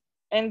 Mm-hmm.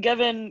 and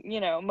given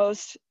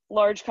most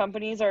large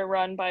companies are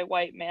run by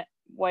white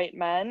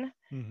men,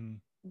 Mm-hmm.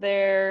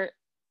 they're,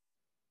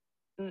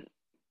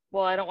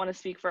 well, I don't want to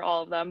speak for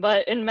all of them,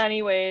 but in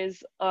many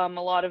ways, a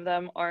lot of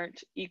them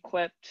aren't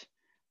equipped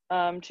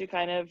to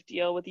kind of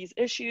deal with these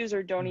issues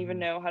or don't even Mm-hmm.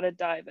 know how to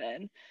dive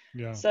in.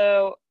 Yeah.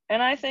 So,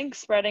 and I think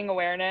spreading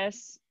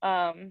awareness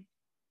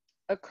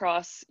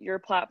across your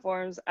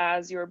platforms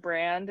as your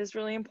brand is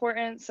really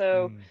important.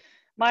 So, Mm,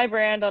 my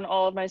brand on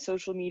all of my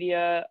social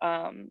media,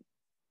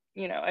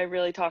 I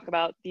really talk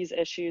about these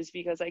issues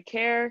because I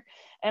care.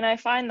 And I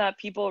find that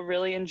people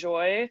really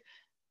enjoy,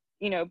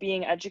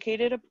 being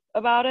educated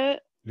about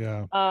it.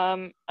 yeah.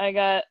 Um, I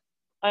got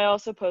I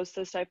also post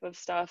this type of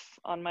stuff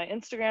on my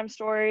Instagram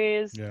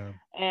stories, Yeah.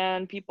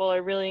 and people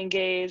are really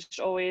engaged,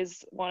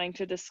 always wanting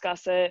to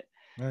discuss it.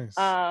 Nice.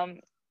 Um,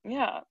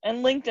 yeah,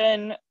 and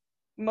LinkedIn,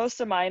 most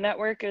of my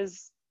network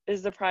is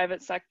the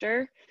private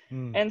sector,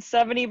 Mm, and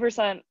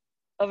 70%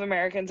 of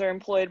Americans are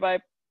employed by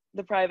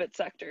the private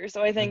sector.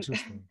 So I think,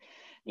 interesting.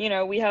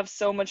 we have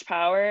so much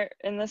power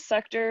in this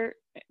sector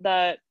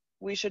that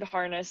we should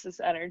harness this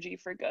energy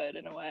for good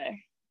in a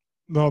way.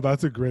 No,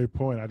 that's a great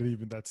point. I didn't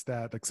even that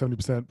stat, like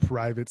 70%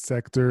 private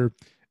sector.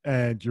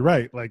 And you're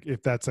right. Like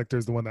if that sector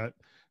is the one that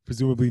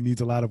presumably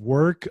needs a lot of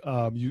work,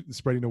 you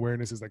spreading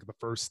awareness is like the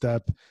first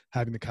step.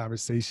 Having the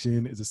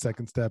conversation is a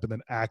second step, and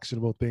then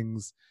actionable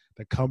things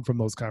that come from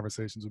those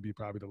conversations would be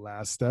probably the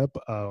last step.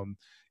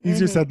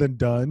 Easier Hmm. said than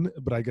done,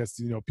 but I guess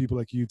people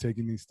like you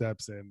taking these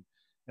steps and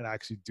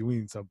actually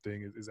doing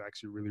something is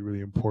actually really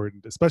really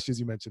important, especially as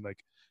you mentioned, like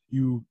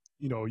you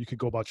can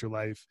go about your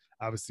life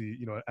obviously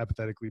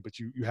empathetically, but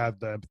you have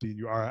the empathy and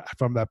you are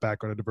from that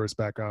background, a diverse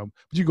background,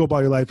 but you go about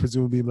your life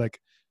presumably like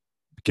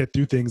get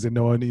through things and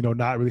knowing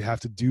not really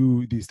have to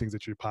do these things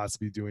that you're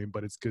possibly doing.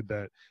 But it's good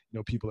that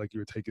people like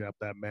you are taking up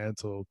that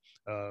mantle.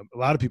 A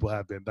lot of people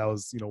have been. That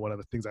was one of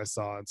the things I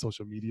saw on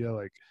social media,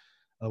 like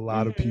a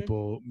lot of Hmm.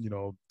 people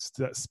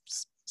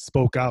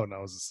spoke out, and I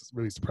was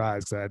really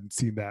surprised because I hadn't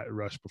seen that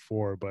rush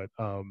before. But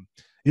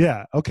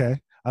yeah, okay,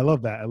 I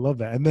love that.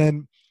 And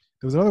then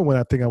there was another one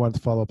I think I wanted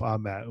to follow up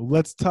on that.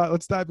 Let's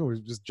dive in. We're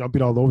just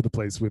jumping all over the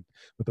place with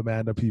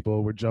Amanda.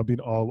 People, we're jumping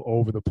all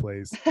over the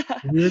place.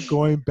 We're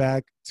going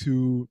back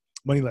to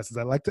money lessons.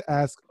 I like to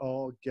ask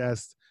all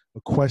guests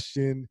a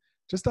question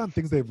just on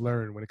things they've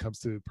learned when it comes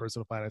to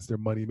personal finance, their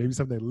money, maybe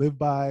something they live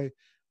by,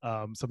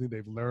 something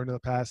they've learned in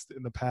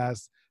the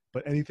past,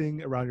 but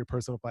anything around your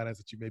personal finance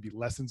that you maybe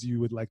lessons you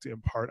would like to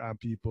impart on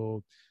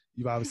people.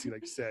 You've obviously,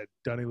 like you said,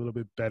 done a little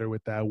bit better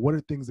with that. What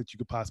are things that you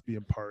could possibly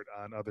impart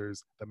on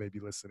others that may be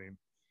listening?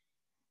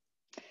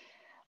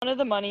 One of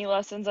the money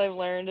lessons I've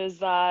learned is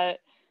that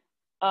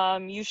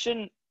you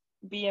shouldn't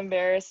be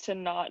embarrassed to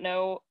not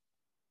know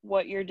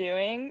what you're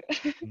doing.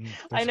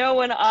 I That's know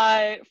when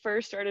I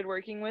first started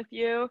working with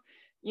you,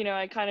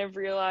 I kind of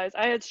realized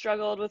I had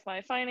struggled with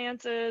my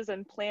finances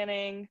and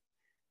planning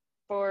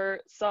for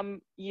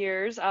some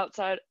years out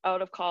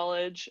of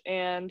college,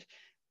 and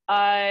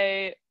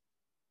I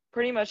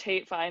pretty much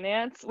hate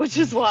finance, which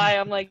is why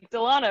I'm like,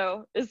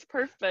 Delano is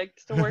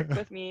perfect to work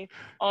with me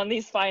on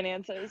these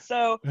finances.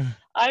 So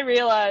I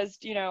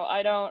realized,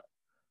 I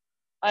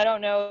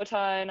don't know a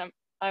ton.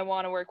 I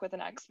want to work with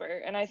an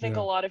expert. And I think a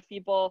yeah, lot of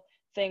people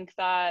think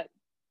that,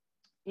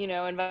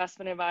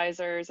 investment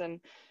advisors and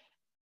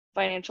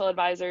financial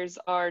advisors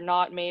are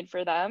not made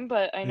for them.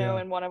 But I know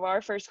yeah, in one of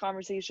our first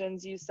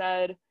conversations, you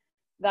said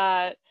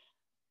that,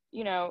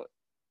 you know,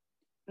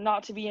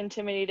 not to be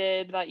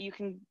intimidated, that you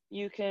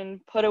can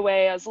put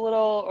away as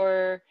little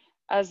or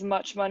as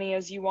much money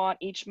as you want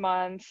each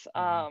month.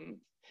 mhm,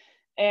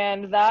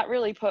 And that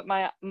really put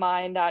my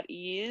mind at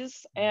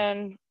ease.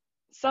 And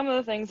some of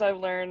the things I've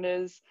learned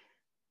is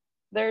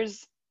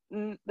there's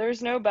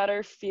there's no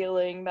better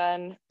feeling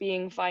than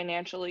being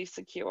financially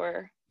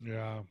secure.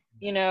 yeah,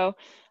 You know,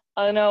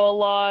 I know a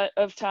lot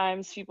of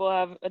times people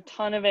have a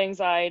ton of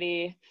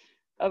anxiety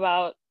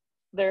about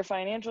their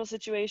financial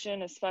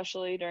situation,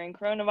 especially during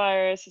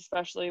coronavirus,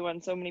 especially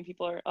when so many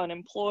people are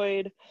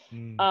unemployed.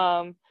 mm,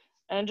 Um,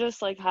 and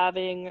just like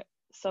having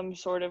some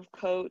sort of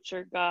coach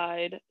or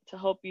guide to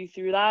help you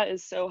through that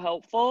is so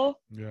helpful.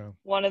 yeah,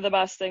 One of the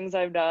best things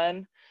I've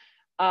done.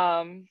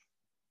 Um,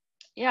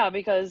 yeah,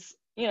 because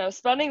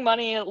spending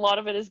money, a lot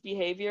of it is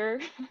behavior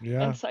and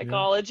yeah, yeah,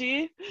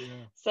 psychology.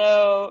 yeah.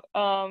 So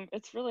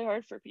it's really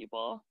hard for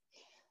people.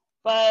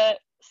 But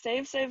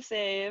save, save,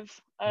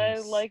 save. I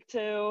Yes. like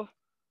to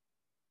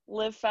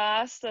live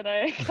fast, and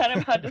I kind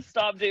of had to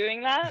stop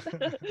doing that.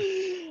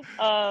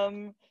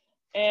 um,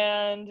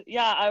 and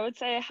yeah, I would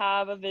say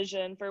have a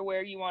vision for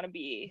where you want to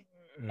be,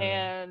 Yeah.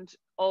 and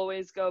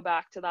always go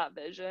back to that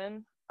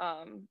vision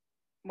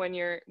when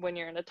you're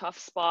in a tough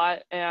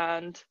spot.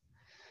 And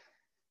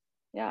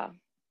yeah.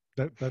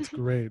 That's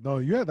great. No,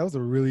 yeah, that was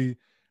a really,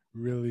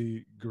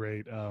 really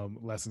great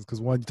lessons. Because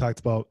one, you talked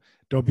about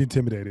don't be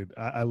intimidated.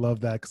 I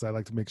love that because I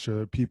like to make sure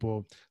that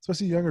people,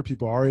 especially younger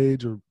people our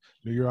age, or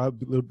you're a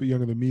little bit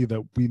younger than me,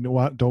 that we know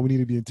what don't need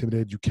to be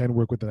intimidated. You can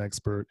work with an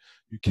expert.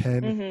 You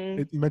can.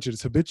 Mhm. You mentioned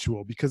it's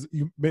habitual because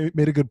you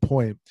made a good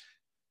point.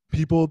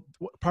 People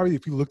probably,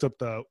 if you looked up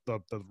the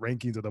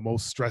rankings of the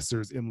most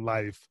stressors in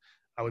life,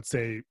 I would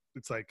say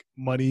it's like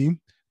money,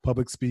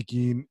 public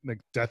speaking, like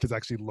death is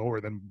actually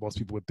lower than most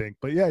people would think.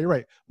 But yeah, you're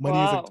right.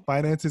 Money is like Wow.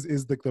 finances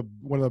is like the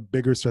one of the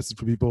bigger stresses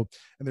for people.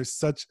 And there's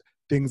such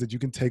things that you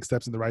can take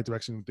steps in the right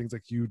direction, things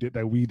like you did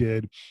that we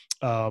did,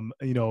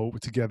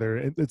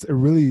 together. It's a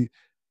really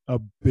a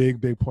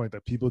big point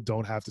that people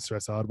don't have to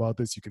stress out about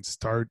this. You can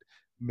start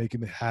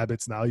making the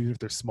habits now, even if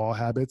they're small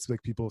habits. Like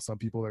some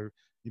people are,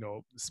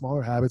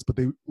 smaller habits, but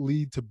they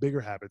lead to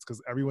bigger habits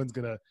because everyone's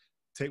gonna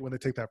when they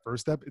take that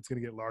first step, it's going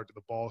to get larger.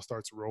 The ball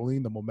starts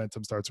rolling, the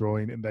momentum starts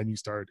rolling, and then you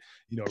start,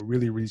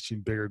 really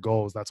reaching bigger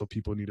goals. That's what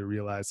people need to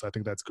realize. So I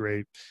think that's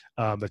great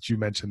that you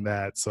mentioned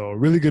that. So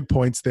really good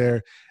points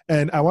there.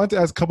 And I wanted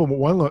to ask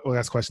one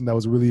last question that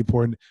was really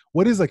important.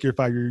 What is like you're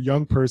a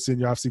young person,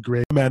 you're obviously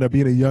great, Amanda,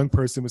 being a young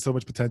person with so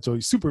much potential,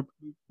 you're super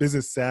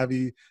business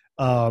savvy,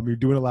 you're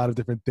doing a lot of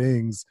different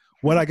things.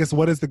 What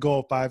is the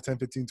goal 5, 10,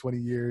 15, 20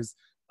 years?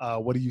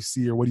 What do you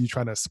see, or what are you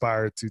trying to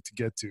aspire to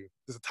get to?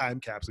 There's a time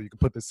capsule. You can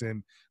put this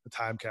in the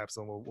time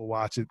capsule, and we'll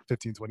watch it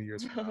 15, 20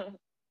 years from now.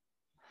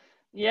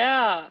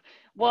 Yeah.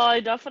 Well, I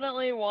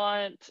definitely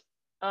want,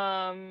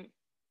 um,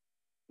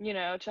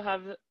 to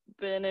have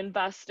been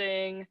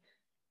investing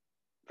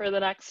for the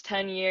next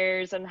 10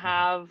 years and Mhm.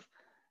 have,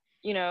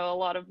 a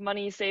lot of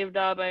money saved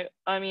up.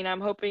 I mean, I'm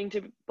hoping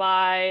to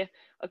buy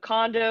a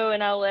condo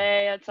in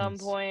LA at some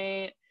Yes.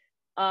 point.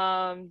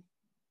 Um,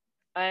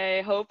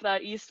 I hope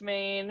that East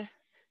Maine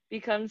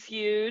becomes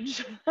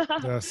huge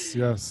Yes.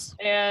 Yes.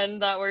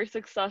 and that we're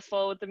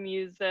successful with the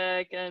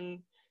music. And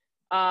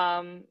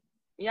um,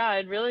 yeah,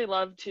 I'd really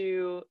love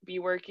to be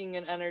working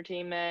in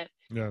entertainment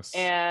Yes.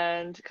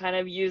 and kind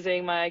of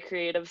using my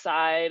creative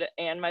side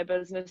and my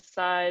business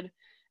side.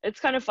 It's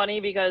kind of funny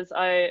because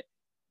I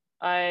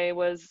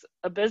was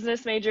a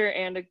business major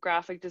and a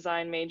graphic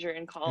design major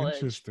in college.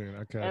 Interesting.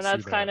 Okay, I And see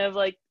that's that. kind of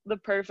like the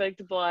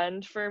perfect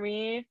blend for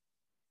me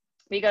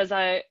because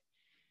I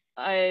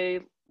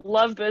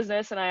love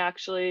business, and I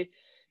actually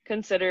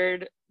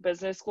considered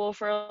business school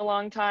for a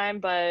long time,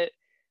 but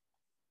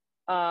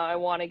I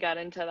want to get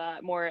into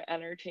that more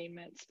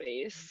entertainment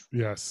space.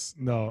 Yes.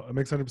 No, it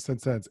makes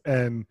 100% sense.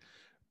 And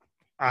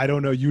I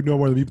don't know. You know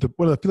more than me. But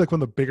I feel like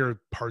one of the bigger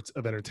parts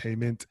of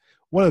entertainment,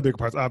 one of the bigger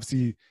parts,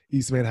 obviously,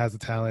 Eastman has the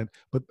talent,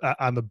 but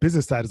on the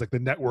business side is like the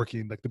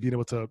networking, like the being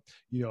able to,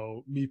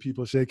 meet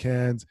people, shake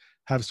hands,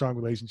 have strong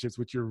relationships,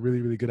 which you're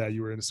really, really good at.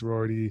 You were in a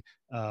sorority,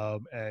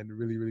 and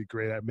really, really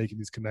great at making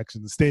these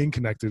connections and staying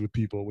connected with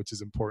people, which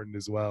is important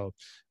as well.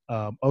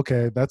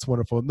 Okay, that's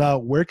wonderful. Now,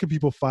 where can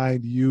people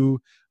find you?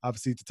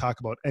 Obviously, to talk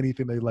about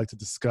anything they'd like to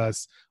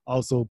discuss.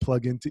 Also,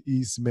 plug into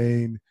East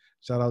Maine.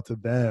 Shout out to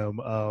them.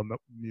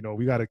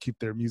 We got to keep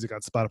their music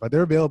on Spotify.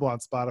 They're available on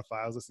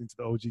Spotify. I was listening to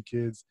the OG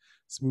Kids,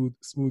 Smooth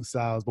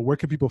Sounds. But where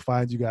can people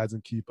find you guys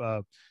and keep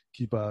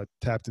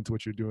tapped into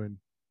what you're doing?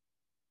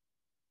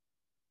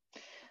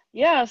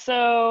 Yeah,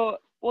 so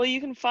well,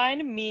 you can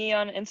find me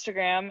on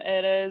Instagram.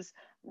 It is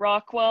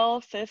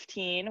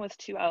Rockwell15 with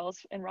two L's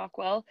in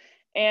Rockwell.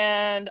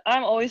 And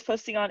I'm always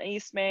posting on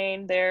East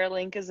Maine. Their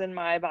link is in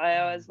my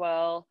bio as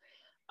well.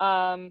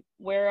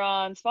 We're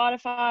on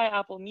Spotify,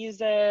 Apple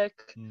Music,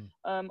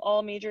 Mm.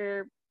 all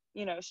major,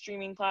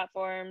 streaming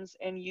platforms,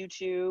 and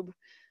YouTube.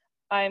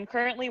 I'm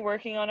currently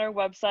working on our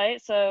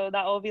website, so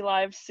that will be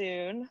live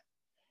soon.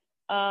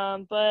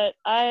 But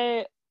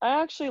I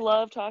actually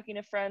love talking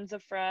to friends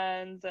of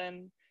friends,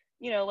 and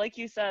like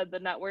you said, the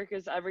network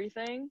is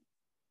everything.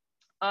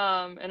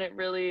 And it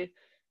really,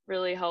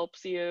 really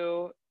helps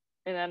you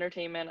in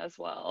entertainment as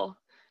well,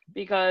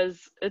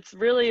 because it's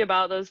really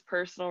about those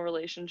personal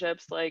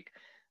relationships. Like,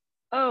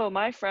 oh,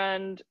 my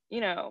friend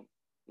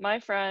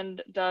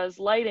does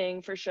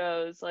lighting for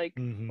shows. Like,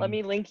 let Mm-hmm.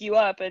 me link you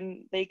up,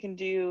 and they can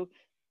do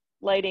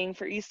lighting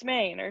for East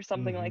Maine or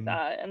something like Mm-hmm.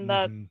 that. And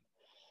that, Mm-hmm.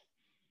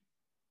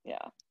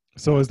 yeah.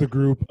 So is the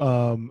group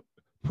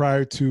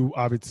prior to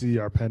obviously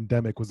our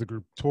pandemic, was the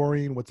group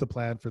touring? What's the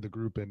plan for the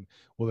group, and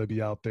will they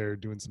be out there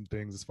doing some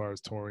things as far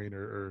as touring,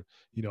 or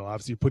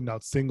obviously you're putting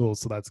out singles,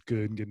 so that's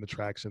good and getting the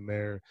traction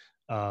there.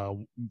 Uh,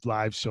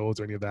 Live shows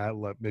or any of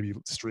that, maybe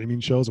streaming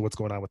shows, or what's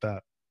going on with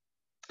that?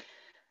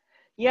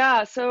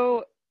 Yeah,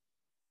 so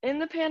in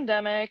the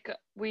pandemic,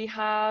 we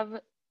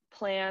have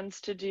plans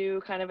to do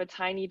kind of a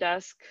tiny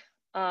desk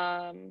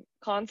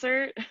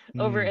concert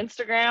over Mm,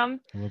 Instagram.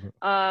 I love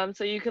it.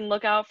 So you can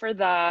look out for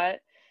that.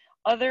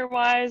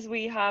 Otherwise,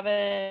 we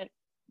haven't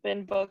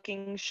been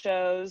booking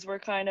shows. We're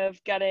kind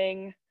of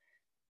getting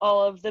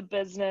all of the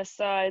business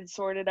side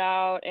sorted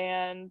out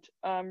and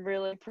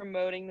really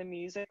promoting the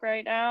music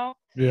right now.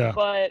 Yeah.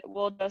 But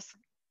we'll just,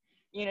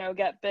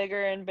 get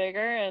bigger and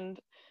bigger. And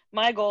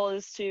my goal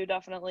is to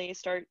definitely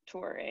start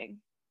touring.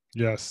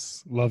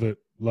 Yes, love it,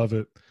 love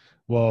it.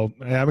 Well,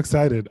 hey, I'm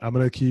excited. I'm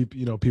gonna keep,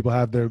 people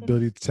have their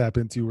ability to tap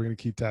into. We're gonna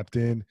keep tapped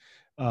in.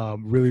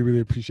 Really, really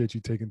appreciate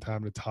you taking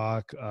time to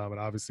talk. And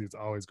obviously, it's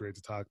always great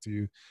to talk to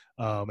you.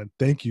 And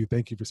thank you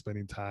for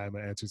spending time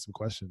and answering some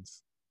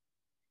questions.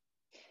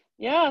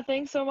 Yeah,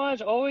 thanks so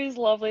much. Always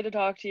lovely to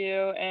talk to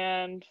you.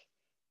 And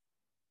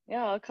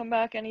yeah, I'll come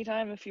back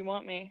anytime if you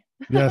want me.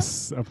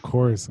 Yes, of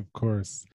course, of course.